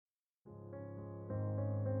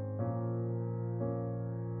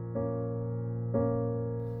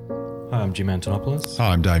I'm Jim Antonopoulos.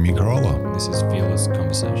 Hi, I'm Damien Corolla. This is Fearless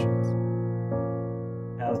Conversations.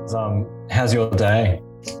 How's your day?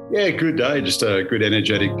 Yeah, good day. Just a good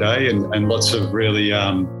energetic day and lots of really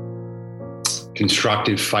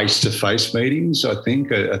constructive face-to-face meetings. I think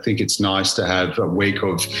it's nice to have a week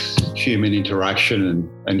of human interaction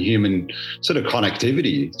and human sort of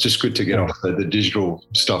connectivity. It's just good to get off the digital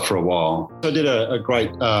stuff for a while. So I did a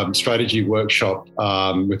great strategy workshop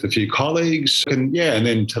with a few colleagues, and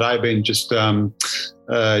then today I've been just sort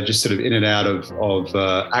of in and out of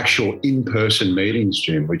actual in-person meetings,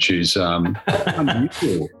 Jim, which is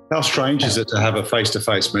unusual. How strange is it to have a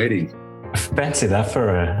face-to-face meeting? Fancy that for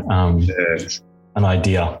an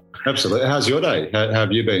idea. Absolutely. How's your day? How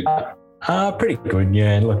have you been? Pretty good,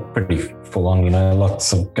 yeah. Look, pretty full on,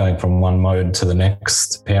 lots of going from one mode to the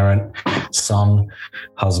next. Parent, son,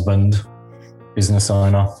 husband, business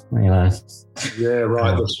owner, Yeah,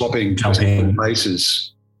 right. The swapping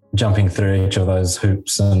places. Jumping through each of those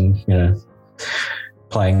hoops and,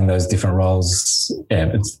 playing those different roles.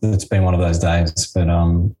 Yeah, it's been one of those days, but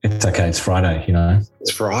it's okay. It's Friday,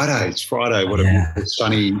 It's Friday. What a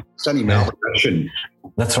sunny Melbourne action.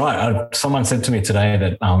 That's right. Someone said to me today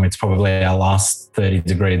that it's probably our last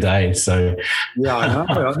 30-degree day. So yeah, I know.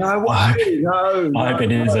 I hope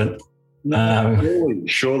it isn't. No,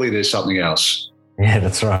 surely there's something else. Yeah,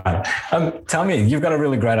 that's right. Tell me, you've got a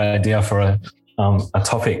really great idea for a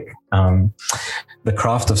topic, the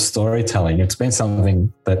craft of storytelling. It's been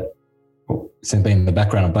something that it's been in the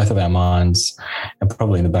background of both of our minds and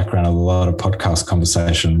probably in the background of a lot of podcast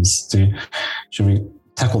conversations. Should we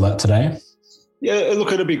tackle that today? Yeah,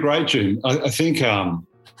 look, it'd be great, Jim. I think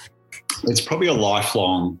it's probably a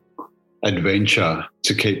lifelong adventure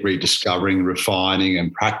to keep rediscovering, refining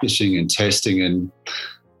and practicing and testing and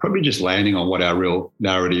probably just landing on what our real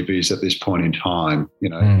narrative is at this point in time.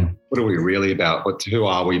 What are we really about? Who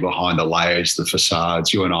are we behind the layers, the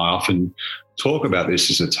facades? You and I often talk about this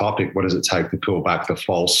as a topic. What does it take to peel back the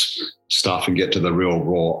false stuff and get to the real,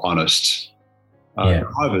 raw, honest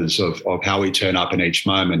drivers of how we turn up in each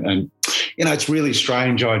moment? And, it's really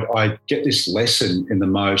strange. I get this lesson in the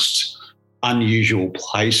most unusual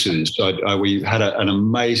places. We had an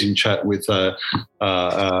amazing chat with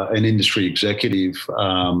an industry executive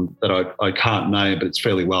that I can't name, but it's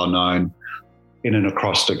fairly well known in and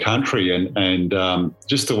across the country. And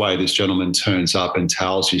just the way this gentleman turns up and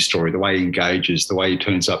tells his story, the way he engages, the way he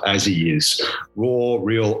turns up as he is, raw,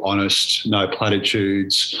 real, honest, no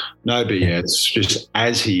platitudes, no BS, just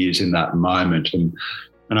as he is in that moment.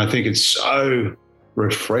 And I think it's so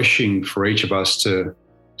refreshing for each of us to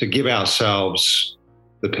give ourselves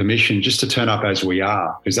the permission just to turn up as we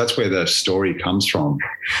are, because that's where the story comes from.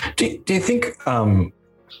 Do you think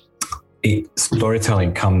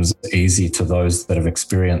storytelling comes easy to those that have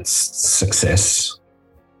experienced success?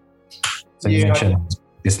 So you mentioned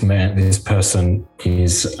this person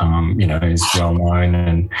is, is well known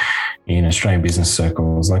and in Australian business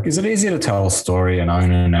circles. Like, is it easier to tell a story and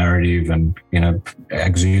own a narrative and,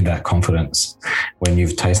 exude that confidence when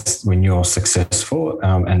you're successful,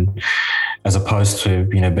 and as opposed to,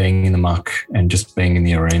 being in the muck and just being in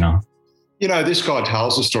the arena? This guy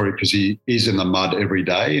tells a story because he is in the mud every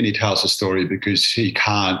day, and he tells a story because he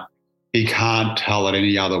can't tell it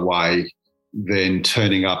any other way than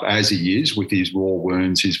turning up as he is with his raw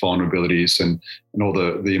wounds, his vulnerabilities and all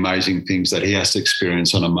the amazing things that he has to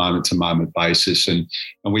experience on a moment-to-moment basis. And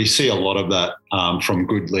we see a lot of that from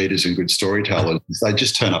good leaders and good storytellers. They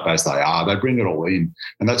just turn up as they are. They bring it all in.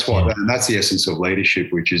 And that's the essence of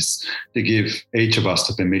leadership, which is to give each of us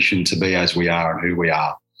the permission to be as we are and who we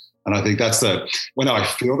are. And I think that's when I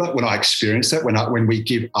feel that, when I experience that, when we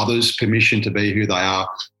give others permission to be who they are,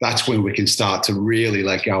 that's when we can start to really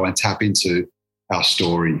let go and tap into our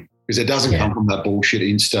story. Because it doesn't come from that bullshit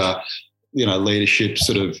Insta, leadership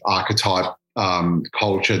sort of archetype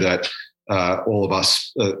culture that all of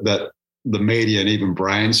us, that the media and even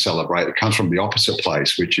brands celebrate. It comes from the opposite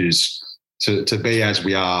place, which is to be as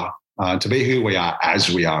we are, to be who we are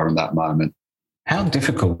as we are in that moment. How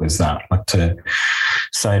difficult is that? Like, to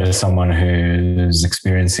say to someone who's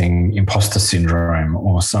experiencing imposter syndrome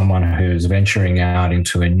or someone who's venturing out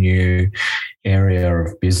into a new area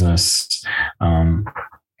of business,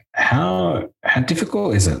 how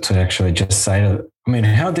difficult is it to actually just say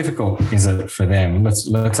how difficult is it for them?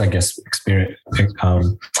 Let's I guess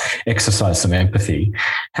exercise some empathy.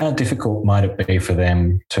 How difficult might it be for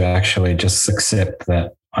them to actually just accept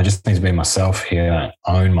that I just need to be myself here,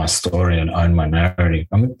 own my story and own my narrative?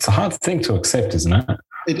 It's a hard thing to accept, isn't it?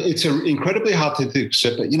 It's an incredibly hard thing to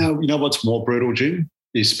accept. But you know what's more brutal, Jim,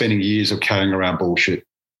 is spending years of carrying around bullshit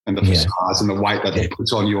and the facades and the weight that it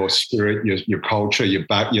puts on your spirit, your culture, your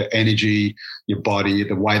energy, your body,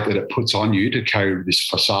 the weight that it puts on you to carry this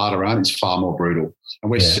facade around is far more brutal.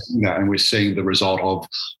 And we're seeing that, and we're seeing the result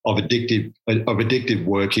of addictive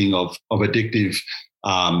working, of addictive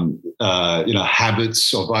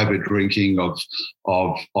habits, of over drinking,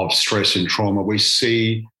 of stress and trauma. We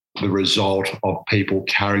see the result of people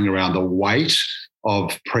carrying around the weight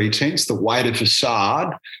of pretense, the weight of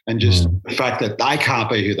facade, and just the fact that they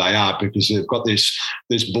can't be who they are because they've got this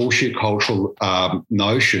bullshit cultural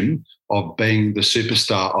notion of being the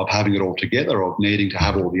superstar, of having it all together, of needing to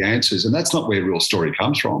have all the answers. And that's not where real story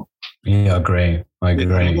comes from. Yeah, I agree.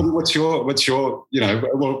 What's your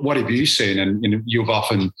what have you seen? And you've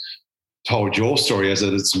often told your story as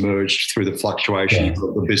it's emerged through the fluctuation of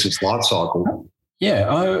the business life cycle.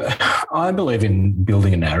 Yeah, I believe in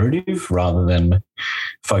building a narrative rather than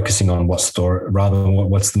focusing on what's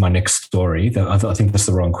my next story. I think that's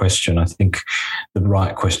the wrong question. I think the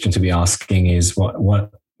right question to be asking is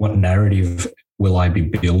what narrative will I be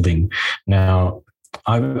building? Now,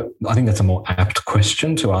 I think that's a more apt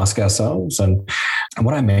question to ask ourselves. And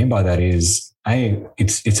what I mean by that is,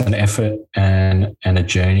 it's an effort and a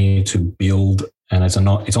journey to build, and it's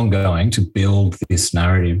ongoing to build this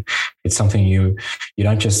narrative. It's something you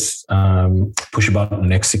don't just push a button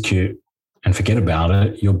and execute and forget about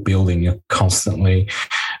it. You're building. You're constantly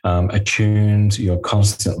attuned. You're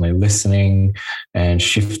constantly listening and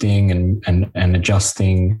shifting and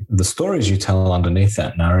adjusting the stories you tell underneath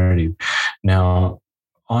that narrative. Now,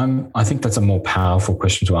 I think that's a more powerful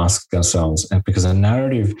question to ask ourselves, and because a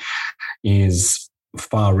narrative is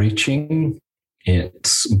far-reaching,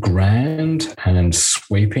 it's grand and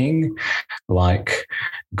sweeping, like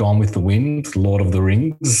Gone with the Wind, Lord of the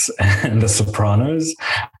Rings, and The Sopranos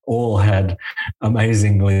all had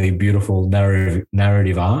amazingly beautiful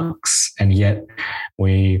narrative arcs, and yet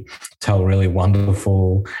we tell really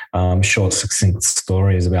wonderful, short, succinct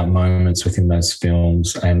stories about moments within those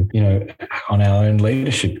films. And, on our own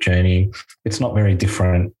leadership journey, it's not very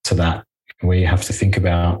different to that. We have to think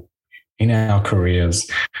about, in our careers,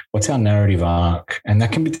 what's our narrative arc? And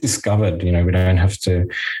that can be discovered. We don't have to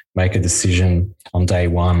make a decision on day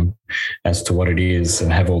one as to what it is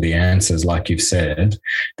and have all the answers, like you've said.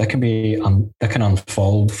 That can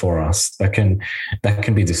unfold for us. That can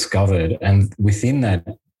be discovered. And within that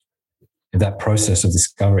process of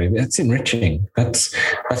discovery, it's enriching. That's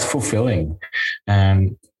fulfilling.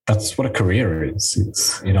 And that's what a career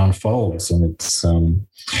is. It unfolds, and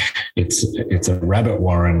it's a rabbit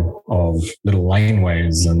warren of little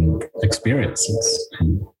laneways and experiences.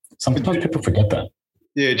 And sometimes people forget that.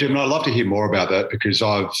 Yeah, Jim, I'd love to hear more about that, because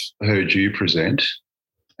I've heard you present,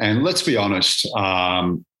 and let's be honest,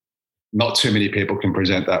 not too many people can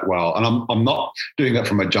present that well. And I'm not doing that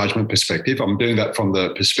from a judgment perspective. I'm doing that from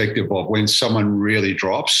the perspective of when someone really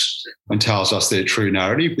drops and tells us their true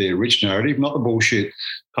narrative, their rich narrative, not the bullshit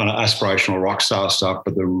kind of aspirational rock star stuff,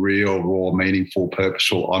 but the real, raw, meaningful,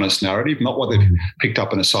 purposeful, honest narrative, not what they've picked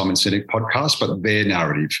up in a Simon Sinek podcast, but their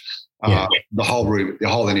narrative. The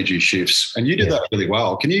whole energy shifts. And you did that really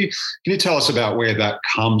well. Can you tell us about where that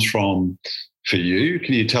comes from for you?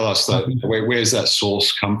 Can you tell us that where's that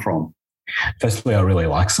source come from? Firstly, I really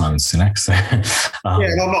like Simon Sinek. So,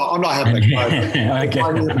 I'm not having a I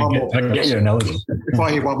get your analogy. If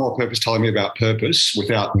I hear one more purpose telling me about purpose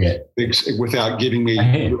without giving me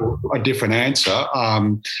a different answer,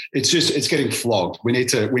 it's getting flogged. We need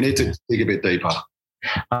to dig a bit deeper.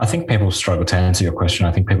 I think people struggle, to answer your question,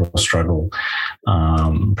 I think people struggle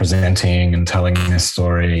presenting and telling their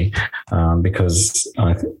story because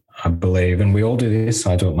I believe, and we all do this,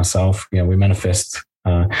 I do it myself, we manifest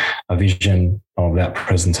a vision of that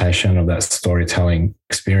presentation, of that storytelling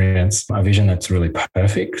experience, a vision that's really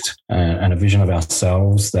perfect, and a vision of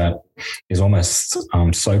ourselves that is almost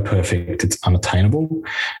so perfect it's unattainable,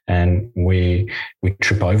 and we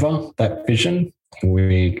trip over that vision.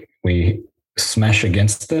 We smash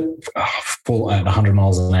against it full at 100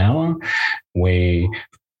 miles an hour. We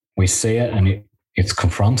see it and it's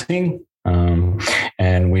confronting,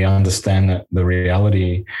 and we understand that the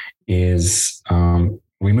reality is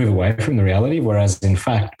we move away from the reality, whereas in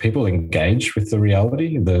fact people engage with the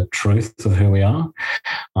reality, the truth of who we are.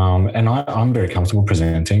 And I'm very comfortable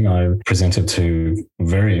presenting. I presented to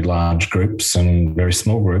very large groups and very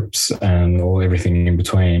small groups and everything in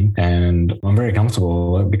between. And I'm very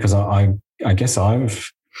comfortable because I guess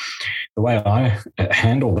the way I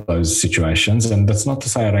handle those situations, and that's not to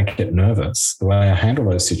say I don't get nervous, the way I handle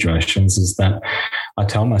those situations is that I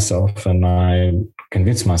tell myself and I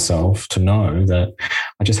convince myself to know that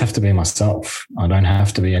I just have to be myself. I don't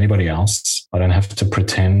have to be anybody else. I don't have to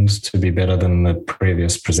pretend to be better than the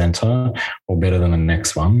previous presenter or better than the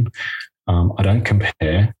next one. I don't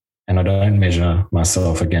compare and I don't measure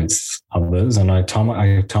myself against others. And I tell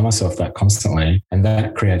myself that constantly. And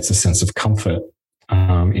that creates a sense of comfort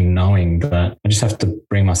in knowing that I just have to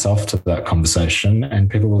bring myself to that conversation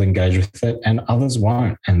and people will engage with it and others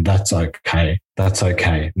won't. And that's okay. That's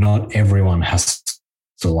okay. Not everyone has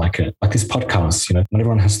to like it. Like this podcast, not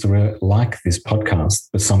everyone has to really like this podcast,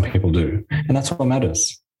 but some people do. And that's what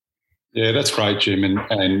matters. Yeah, that's great, Jim.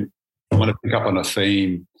 And I want to pick up on a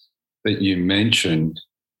theme that you mentioned.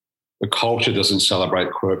 The culture doesn't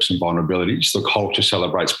celebrate quirks and vulnerabilities. The culture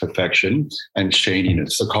celebrates perfection and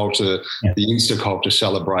sheeniness. The Insta culture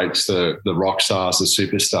celebrates the rock stars, the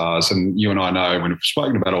superstars. And you and I know when we've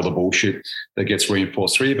spoken about all the bullshit that gets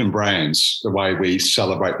reinforced through even brands, the way we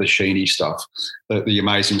celebrate the sheeny stuff, the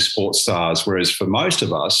amazing sports stars. Whereas for most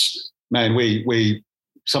of us, man, we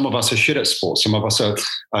some of us are shit at sports. Some of us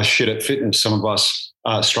are shit at fitness. Some of us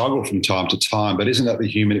struggle from time to time, but isn't that the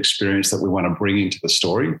human experience that we want to bring into the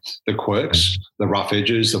story? The quirks, the rough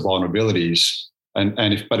edges, the vulnerabilities,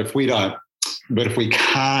 if we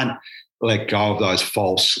can't let go of those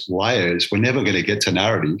false layers, we're never going to get to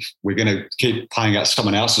narrative. We're going to keep playing out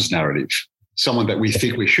someone else's narrative, someone that we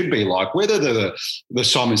think we should be like, whether they're the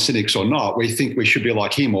Simon Sinek's or not. We think we should be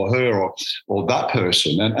like him or her or that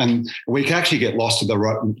person, and we can actually get lost in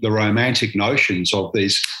the romantic notions of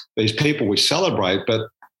these people we celebrate. But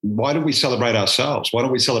why don't we celebrate ourselves? Why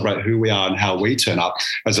don't we celebrate who we are and how we turn up,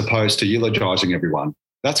 as opposed to eulogizing everyone?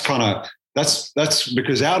 That's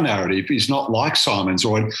because our narrative is not like Simon's,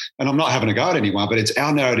 and I'm not having a go at anyone, but it's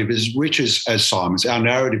our narrative is as rich as Simon's. Our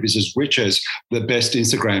narrative is as rich as the best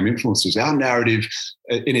Instagram influencers. Our narrative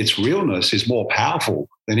in its realness is more powerful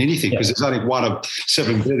than anything, because there's only one of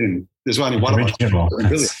 7 billion. There's only one of 7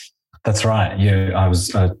 billion. That's right.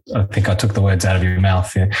 I think I took the words out of your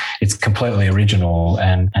mouth. Yeah. It's completely original,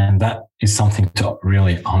 and that is something to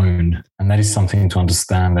really own, and that is something to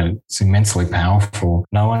understand that it's immensely powerful.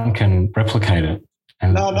 No one can replicate it.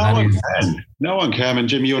 And no one can. No one can. And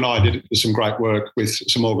Jim, you and I did some great work with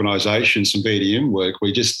some organisations, some BDM work.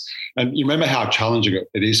 And you remember how challenging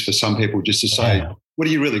it is for some people just to say, what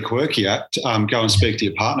are you really quirky at? Go and speak to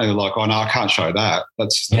your partner. They're like, oh no, I can't show that.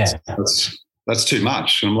 That's too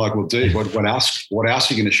much. And I'm like, well, dude, what else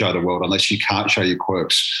are you going to show the world unless you can't show your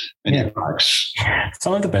quirks and your quirks?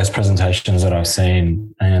 Some of the best presentations that I've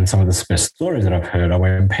seen and some of the best stories that I've heard are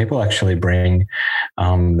when people actually bring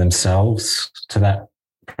themselves to that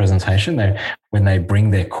presentation. When they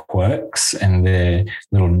bring their quirks and their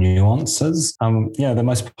little nuances. The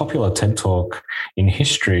most popular TED Talk in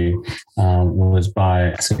history was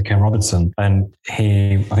by Sir Ken Robinson, and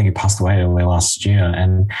I think he passed away early last year.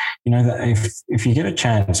 And that if you get a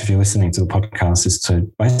chance, if you're listening to the podcast, is to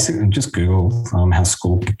basically just Google how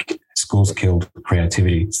schools killed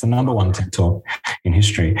creativity. It's the number one TED Talk in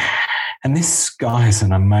history. And this guy is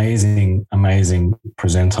an amazing, amazing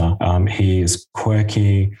presenter. He is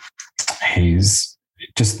quirky. He's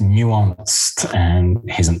just nuanced, and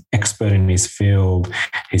he's an expert in his field.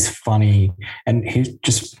 He's funny, and he's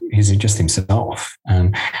just himself.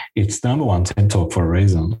 And it's the number one TED Talk for a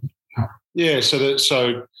reason. Yeah.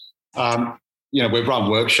 We've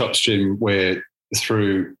run workshops, Jim, where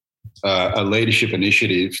through a leadership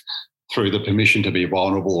initiative, through the permission to be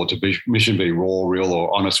vulnerable or permission to be raw, real,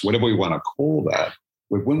 or honest, whatever we want to call that,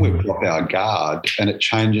 when we drop our guard, and it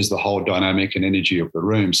changes the whole dynamic and energy of the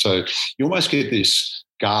room. So you almost get this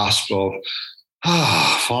gasp of,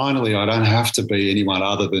 finally, I don't have to be anyone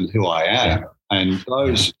other than who I am. And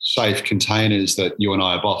those safe containers that you and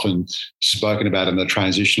I have often spoken about in the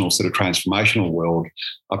transitional sort of transformational world,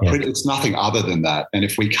 it's nothing other than that. And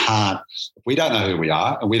if we don't know who we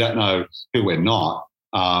are and we don't know who we're not,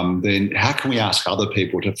 then how can we ask other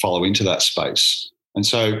people to follow into that space? And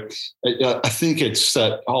so I think it's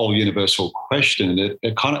that whole universal question.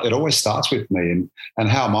 It always starts with me and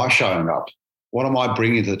how am I showing up? What am I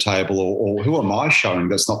bringing to the table, or who am I showing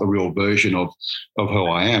that's not the real version of who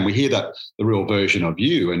I am? We hear that the real version of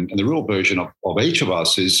you and the real version of each of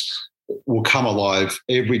us will come alive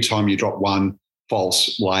every time you drop one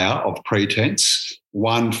false layer of pretense,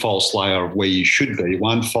 one false layer of where you should be,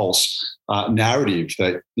 one false narrative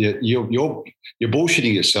that you're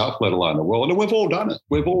bullshitting yourself, let alone the world. And we've all done it.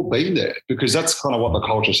 We've all been there, because that's kind of what the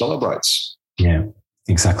culture celebrates. Yeah,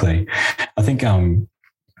 exactly. I think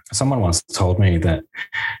someone once told me that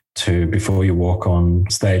before you walk on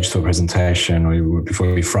stage to a presentation, or before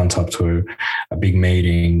you front up to a big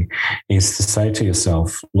meeting, is to say to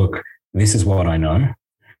yourself, look, this is what I know.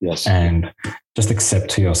 Yes. And just accept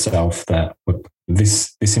to yourself that, look,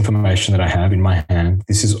 this information that I have in my hand,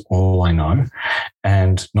 this is all I know,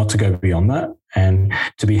 and not to go beyond that, and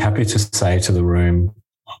to be happy to say to the room,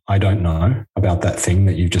 I don't know about that thing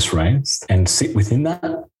that you've just raised, and sit within that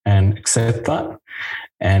and accept that,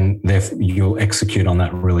 and therefore you'll execute on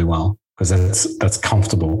that really well, because that's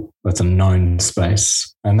comfortable. That's a known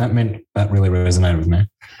space, and that really resonated with me.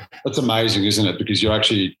 That's amazing, isn't it? Because you're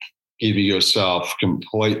actually giving yourself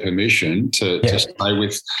complete permission to stay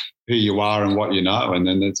with who you are and what you know, and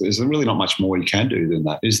then there's really not much more you can do than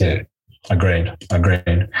that, is there? Agreed.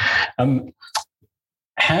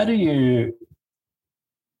 How do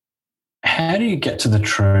you get to the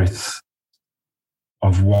truth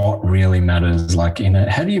of what really matters? Like,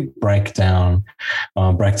 how do you break down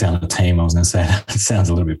a team? I was going to say that sounds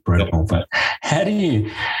a little bit brutal, but how do you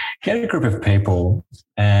get a group of people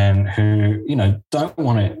and who, don't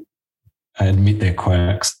want to admit their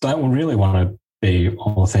quirks, don't really want to be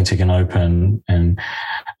authentic and open and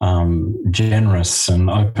generous and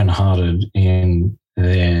open-hearted in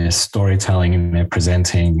their storytelling and their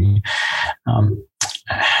presenting?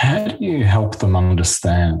 How do you help them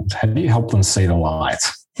understand? How do you help them see the light?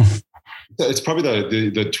 It's probably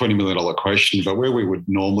the $20 million question, but where we would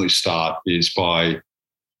normally start is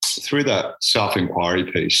through that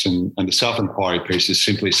self-inquiry piece. And the self-inquiry piece is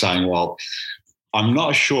simply saying, well, I'm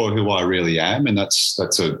not sure who I really am. And that's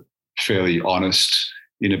a fairly honest,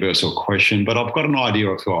 universal question, but I've got an idea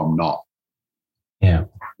of who I'm not. Yeah.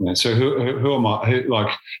 So who am I?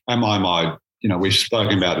 Am I my, we've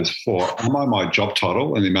spoken about this before, am I my job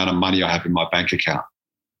title and the amount of money I have in my bank account?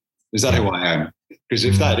 Is that who I am? Because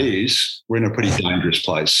if that is, we're in a pretty dangerous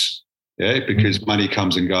place. Yeah, because money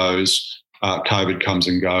comes and goes, COVID comes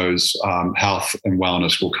and goes, health and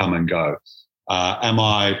wellness will come and go. Am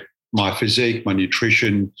I my physique, my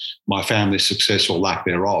nutrition, my family success or lack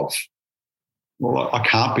thereof? Well, I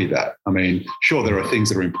can't be that. I mean, sure, there are things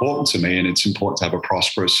that are important to me, and it's important to have a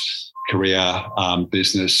prosperous career,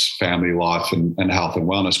 business, family life, and health and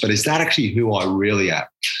wellness. But is that actually who I really am?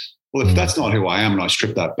 Well, if that's not who I am and I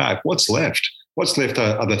strip that back, what's left? What's left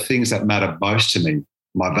are the things that matter most to me,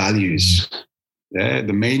 my values,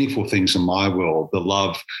 the meaningful things in my world, the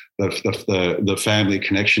love, the family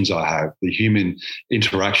connections I have, the human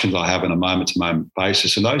interactions I have on a moment-to-moment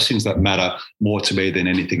basis, and those things that matter more to me than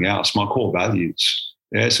anything else, my core values.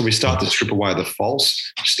 Yeah, so we start to strip away the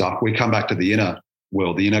false stuff. We come back to the inner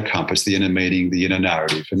world, the inner compass, the inner meaning, the inner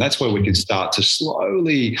narrative. And that's where we can start to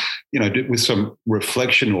slowly, with some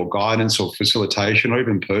reflection or guidance or facilitation or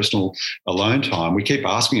even personal alone time, we keep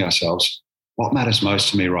asking ourselves, what matters most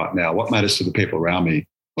to me right now? What matters to the people around me?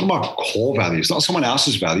 What are my core values? Not someone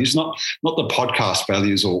else's values, not the podcast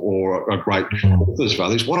values or a great author's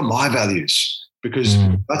values. What are my values? Because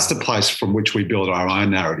that's the place from which we build our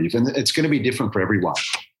own narrative. And it's going to be different for everyone.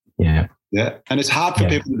 Yeah. Yeah. And it's hard for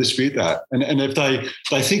people to dispute that. And if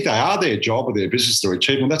they think they are their job or their business or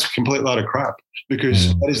achievement, that's a complete load of crap,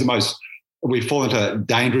 because that is the most, we fall into a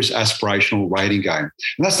dangerous aspirational rating game.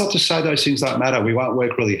 And that's not to say those things don't matter. We won't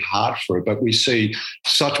work really hard for it, but we see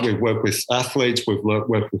we've worked with athletes, we've worked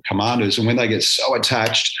with commanders, and when they get so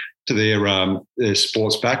attached to their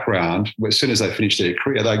sports background, as soon as they finish their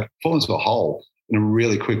career, they fall into a hole in a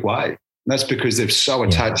really quick way. And that's because they're so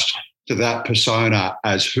attached to that persona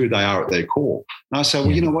as who they are at their core. And I say,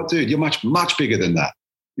 well, you know what, dude, you're much, much bigger than that.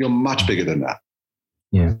 You're much bigger than that.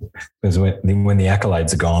 Yeah, because when the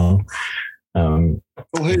accolades are gone,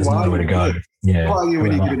 there's nowhere to go. Yeah. Who are you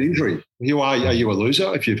when you get an injury? Are you a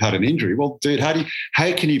loser if you've had an injury? Well, dude, how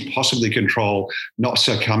can you possibly control not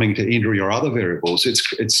succumbing to injury or other variables?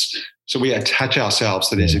 So we attach ourselves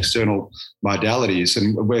to these external modalities,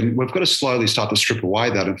 and when we've got to slowly start to strip away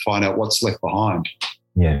that and find out what's left behind.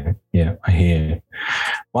 Yeah, I hear.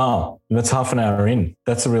 Wow, that's half an hour in.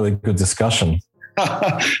 That's a really good discussion.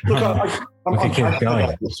 Look, I'm keep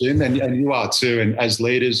going, and you are too. And as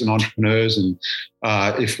leaders and entrepreneurs, and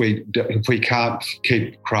if we can't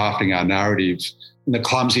keep crafting our narrative in the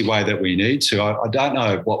clumsy way that we need to, I don't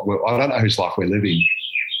know whose life we're living.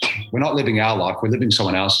 We're not living our life; we're living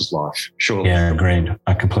someone else's life. Surely. Yeah, agreed.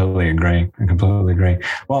 I completely agree.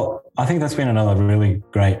 Well, I think that's been another really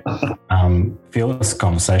great, fearless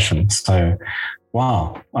conversation. So.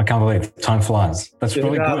 Wow, I can't believe time flies. That's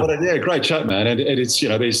really good. Great chat, man. And it's,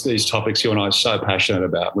 these topics you and I are so passionate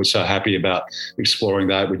about. We're so happy about exploring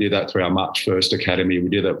that. We do that through our March 1st Academy. We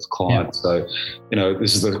do that with clients. Yeah. So,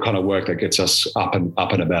 this is the kind of work that gets us up and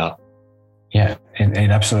about. Yeah,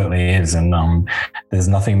 It absolutely is, and there's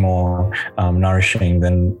nothing more nourishing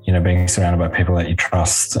than being surrounded by people that you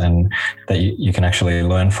trust and that you can actually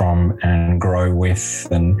learn from and grow with,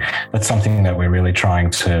 and that's something that we're really trying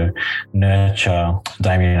to nurture,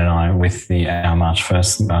 Damien and I, with our March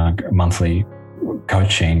 1st monthly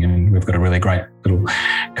coaching, and we've got a really great little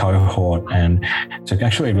cohort. And to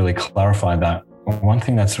actually really clarify that, one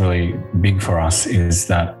thing that's really big for us is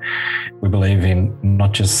that we believe in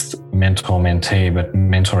not just mentor-mentee, but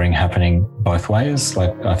mentoring happening both ways.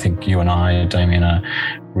 Like, I think you and I, Damien, are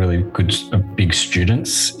really good, big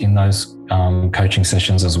students in those coaching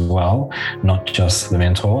sessions as well, not just the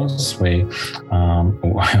mentors. I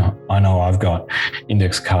know I've got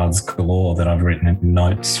index cards galore that I've written in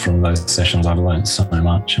notes from those sessions. I've learned so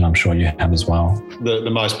much, and I'm sure you have as well. The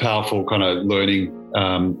most powerful kind of learning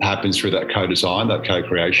happens through that co-design, that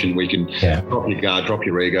co-creation. We can drop your guard, drop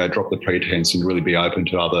your ego, drop the pretense, and really be open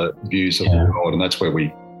to other views of the world. And that's where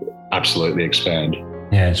we absolutely expand.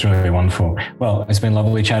 Yeah, it's really wonderful. Well, it's been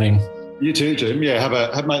lovely chatting. You too, Jim. Yeah,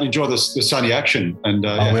 mate, enjoy the sunny action, and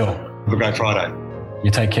I will. Have a great Friday.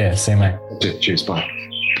 You take care. See you, mate. Cheers. Bye.